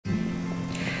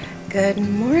Good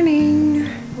morning.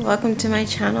 Welcome to my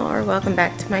channel, or welcome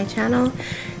back to my channel.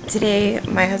 Today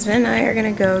my husband and I are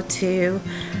gonna go to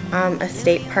a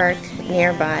state park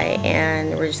nearby,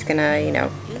 and we're just gonna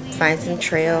find some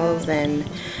trails and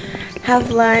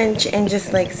have lunch and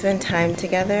just like spend time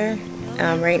together.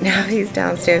 Right now he's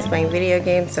downstairs playing video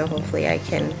games, so hopefully I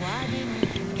can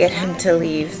get him to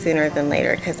leave sooner than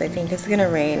later because I think it's gonna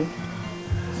rain,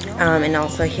 and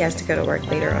also he has to go to work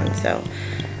later on. So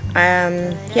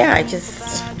yeah,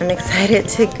 I'm excited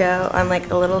to go on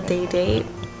like a little day date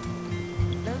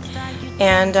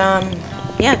and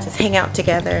yeah, just hang out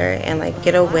together and like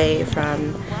get away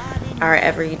from our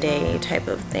everyday type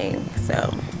of thing.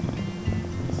 So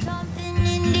Something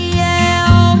in the air,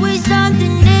 always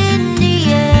something in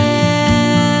the air.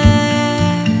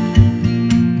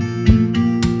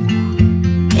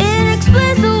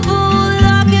 Inexplicable,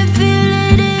 I can feel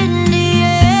it in the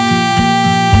air.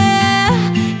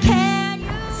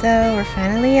 So we're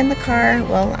finally in the car.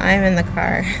 Well, I'm in the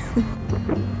car.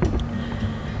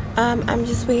 I'm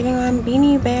just waiting on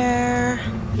Beanie Bear.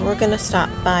 We're gonna stop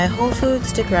by Whole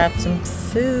Foods to grab some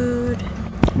food.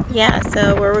 Yeah,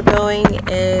 so where we're going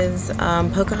is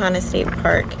Pocahontas State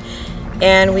Park,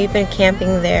 and we've been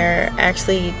camping there.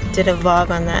 Actually did a vlog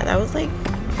on that. That was like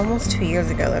almost 2 years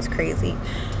ago. That's crazy.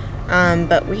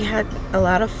 But we had a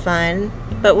lot of fun.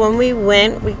 But when we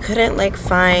went, we couldn't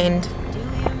find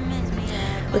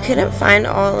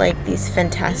all like these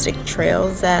fantastic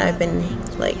trails that I've been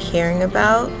like hearing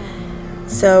about.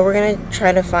 So we're gonna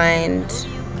try to find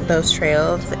those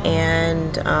trails,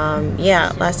 and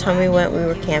yeah, last time we went we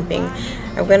were camping.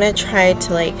 I'm gonna try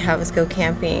to like have us go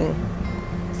camping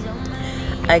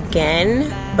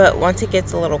again, but once it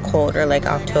gets a little colder, like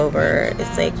October,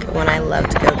 it's like when I love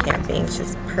to go camping. It's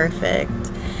just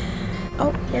perfect.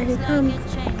 Oh, here he comes.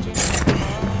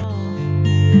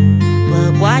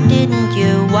 But why didn't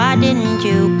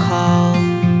you call?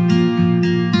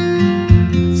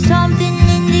 Something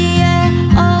in the air,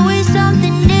 always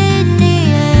something in the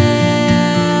air.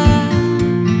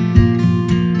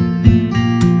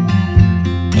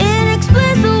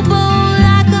 Inexplicable,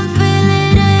 I can feel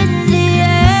it in the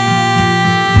air.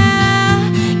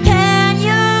 Can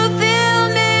you feel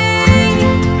me?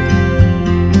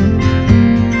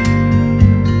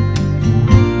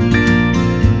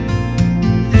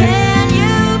 Can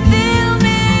you feel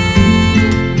me?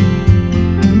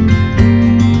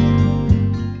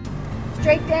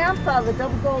 Straight down, follow the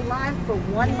double gold line for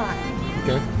 1 mile.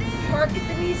 Okay. Park at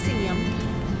the museum,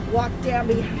 walk down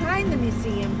behind the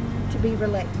museum to Beaver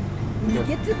Lake. When you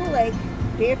get to the lake,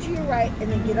 bear to your right,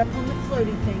 and then get up on the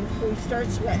floaty thing before you start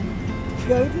sweating.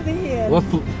 Go to the end. What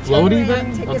floaty turn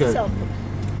around, thing? Take Okay. a selfie.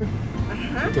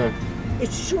 Okay.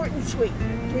 It's short and sweet.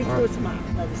 3/4 mile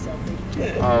by the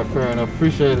selfie. All right, fair enough.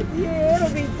 Appreciate it. Yeah,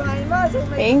 it'll be fine. Might as well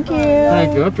make Thank it fun. you.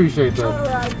 Thank you. I appreciate that. All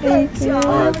right, thanks, y'all.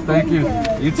 All right, Have a thank good you.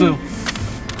 day. You too.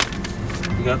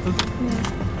 You got this?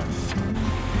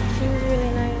 She was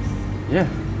really nice. Yeah.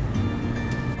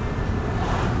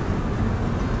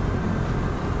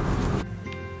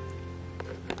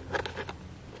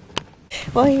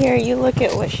 Well, here, you look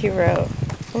at what she wrote.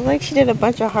 It looks like she did a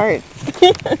bunch of hearts.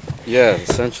 Yeah,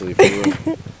 essentially, for real.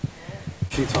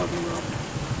 What's she talking about?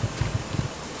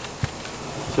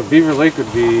 So Beaver Lake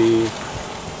would be...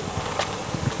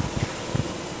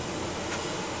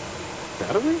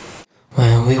 Battery?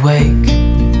 When we wake,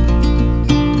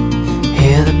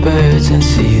 hear the birds and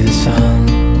see the sun.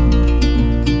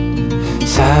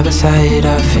 Side by side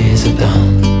our fears are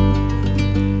done.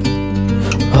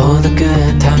 Oh, the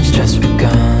good times just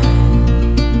begun.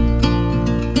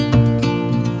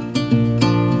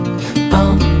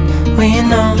 We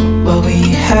know what we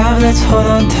have, let's hold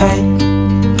on tight.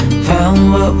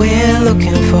 Found what we're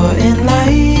looking for in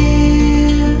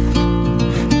life.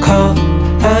 Call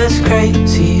us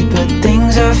crazy, but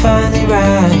things are finally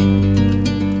right.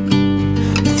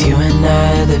 With you and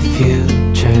I, the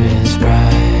future is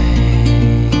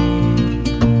bright.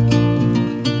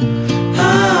 Oh,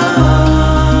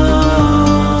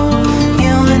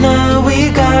 you and I, we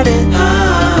got it.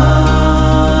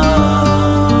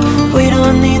 We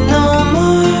don't need no more.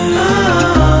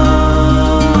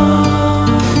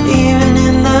 Even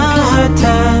in the hard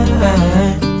times,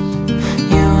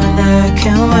 you and I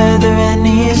can weather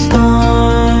any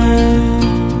storm.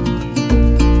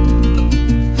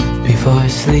 Before I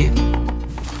sleep,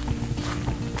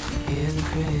 hear the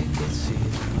crickets see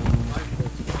the moon.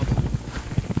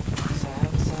 Side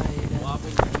by side,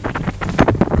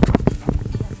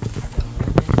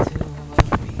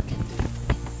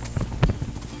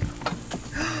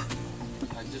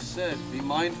 I just said, be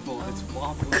mindful, it's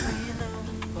wobbling.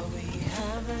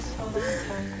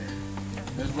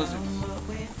 There's lizards.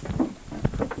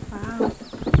 Wow.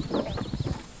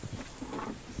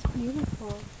 It's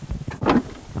beautiful.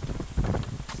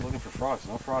 It's looking for frogs.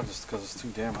 No frogs just because it's too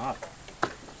damn hot.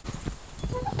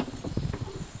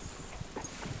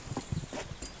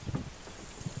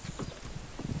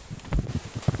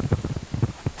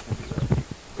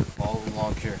 All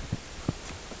along here.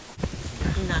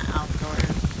 Not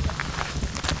outdoors.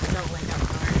 I don't like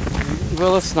outdoors.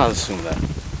 Well, let's not assume that.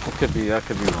 That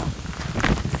could be wrong.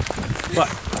 But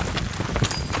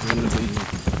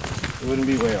it wouldn't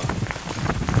be way off.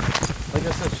 Like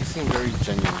I said, she seemed very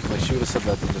genuine. Like she would have said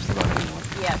that to just about anyone.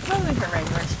 Yeah, probably for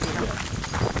regular speed.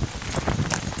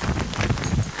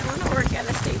 I want to work at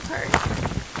a state park.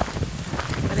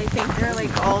 But I think they're like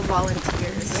all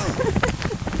volunteers.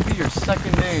 It'd be your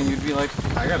second day and you'd be like,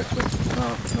 I gotta quit.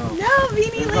 No. No,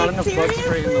 Beanie, There's like, not enough bug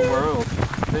spray in seriously? the world.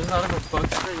 There's not enough bug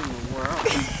spray in the world.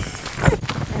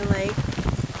 I like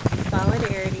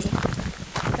solidarity. Is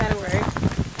that a word?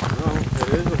 No,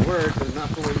 it is a word, but not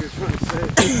the way you're trying to say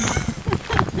it.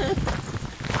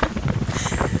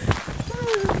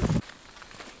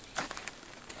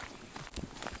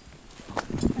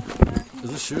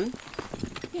 Is this shooting?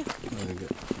 Yeah. Very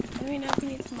good. Let me know if you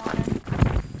need some water.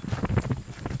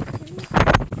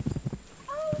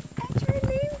 Oh, it's your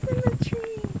name's in the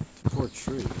tree. Poor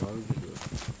tree. Why would you do it?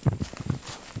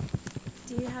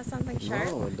 Do you have something sharp?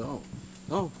 No, I don't.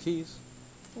 Oh, keys.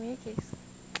 Give me a case.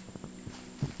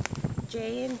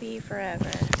 J and B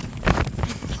forever.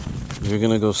 You're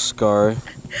gonna go scar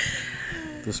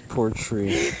this poor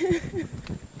tree.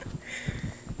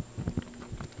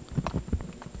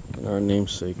 And our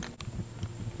namesake.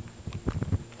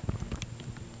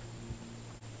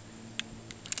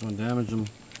 Don't damage them,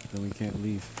 then we can't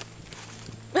leave.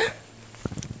 With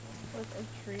a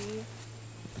tree.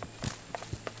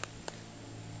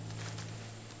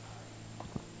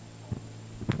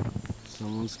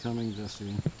 Someone's coming,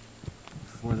 Jessie.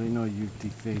 Before they know you've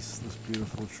defaced this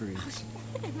beautiful tree.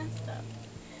 I messed up.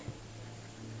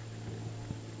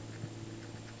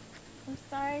 I'm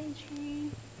sorry,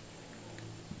 tree.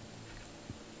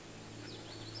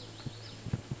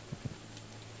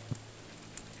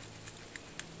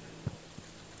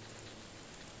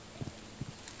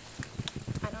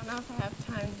 I don't know if I have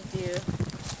time to do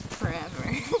forever.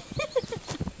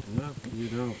 No, you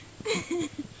don't.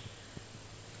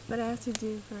 But I have to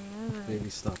do forever. Baby,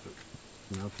 stop it.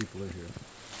 Now people are here.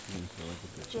 You feel like a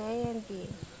bitch. J and B.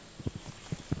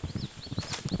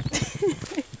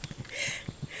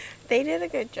 They did a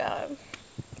good job.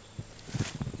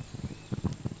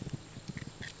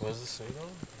 What does it say though?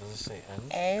 Does it say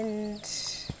end? And It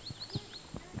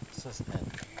says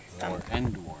end. Some- Or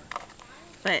end war.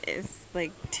 but it's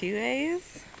like 2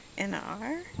 A's and an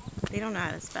R. They don't know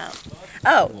how to spell.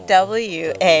 Oh,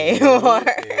 W-A-R.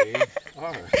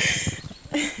 R.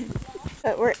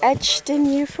 But we're etched in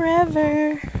you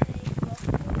forever.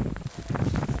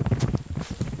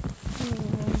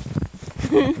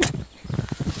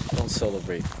 Don't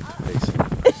celebrate, basically.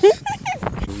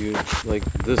 You like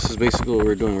this is basically what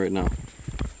we're doing right now.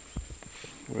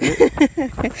 Right?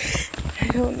 I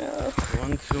don't know.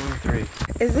 1, 2, and 3.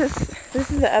 Is this is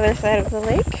the other side of the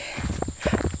lake?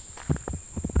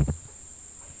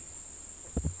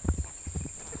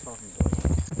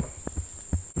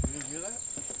 Did you hear that?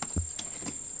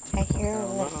 I hear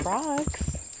the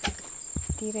frogs.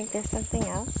 Do you think there's something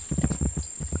else?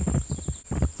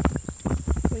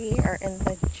 We are in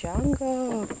the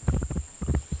jungle.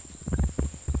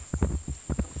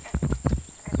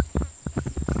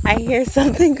 I hear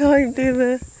something going through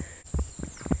the...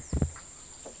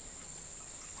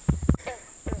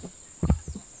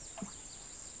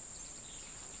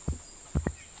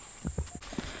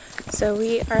 So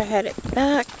we are headed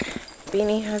back.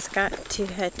 Beanie has got to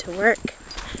head to work.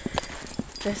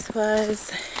 This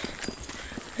was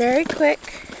very quick,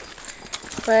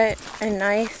 but a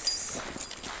nice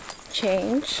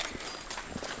change.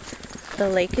 The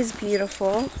lake is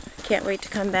beautiful. Can't wait to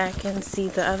come back and see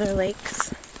the other lakes.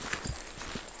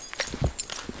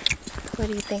 What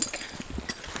do you think?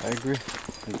 I agree.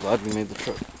 I'm glad we made the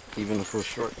trip, even if we're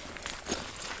short.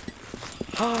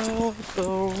 Hot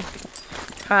though.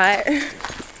 Hot.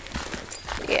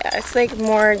 Yeah, it's like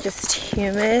more just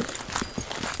humid,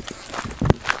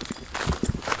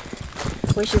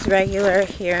 which is regular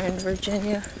here in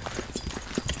Virginia.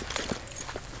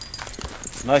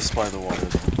 It's nice by the water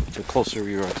though. The closer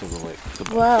you are to the lake.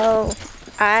 Well,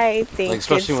 I think Like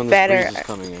especially it's when better. this breeze is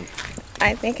coming in.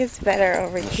 I think it's better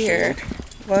over The here. shade?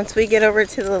 Once we get over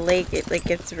to the lake, it like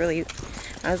gets really.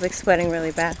 I was like sweating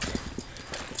really bad.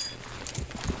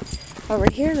 Over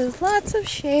here, there's lots of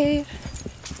shade.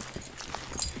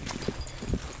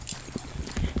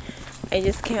 I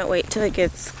just can't wait till it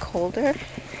gets colder.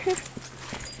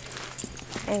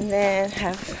 And then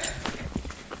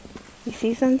you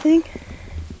see something?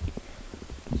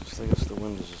 I guess the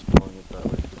wind is just blowing it that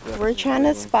way. Yeah. We're trying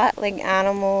to spot like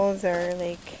animals or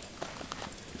like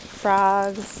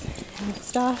frogs and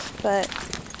stuff, but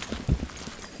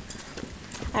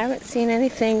I haven't seen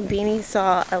anything. Beanie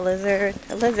saw a lizard.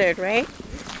 A lizard, right?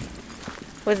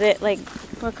 Was it like,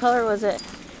 what color was it?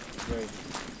 Gray.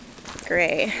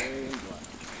 Gray. Gray and black.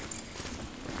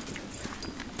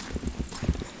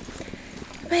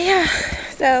 But yeah,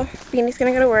 so Beanie's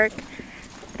gonna go to work.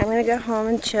 I'm gonna go home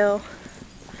and chill.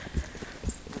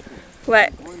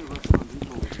 What?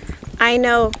 I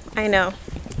know.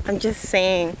 I'm just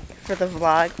saying for the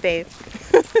vlog, babe,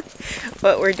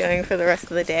 what we're doing for the rest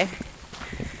of the day.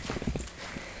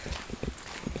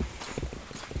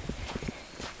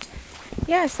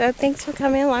 Yeah, so thanks for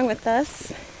coming along with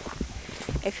us.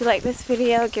 If you like this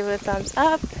video, give it a thumbs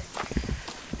up.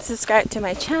 Subscribe to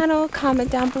my channel,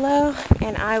 comment down below,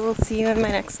 and I will see you in my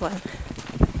next one.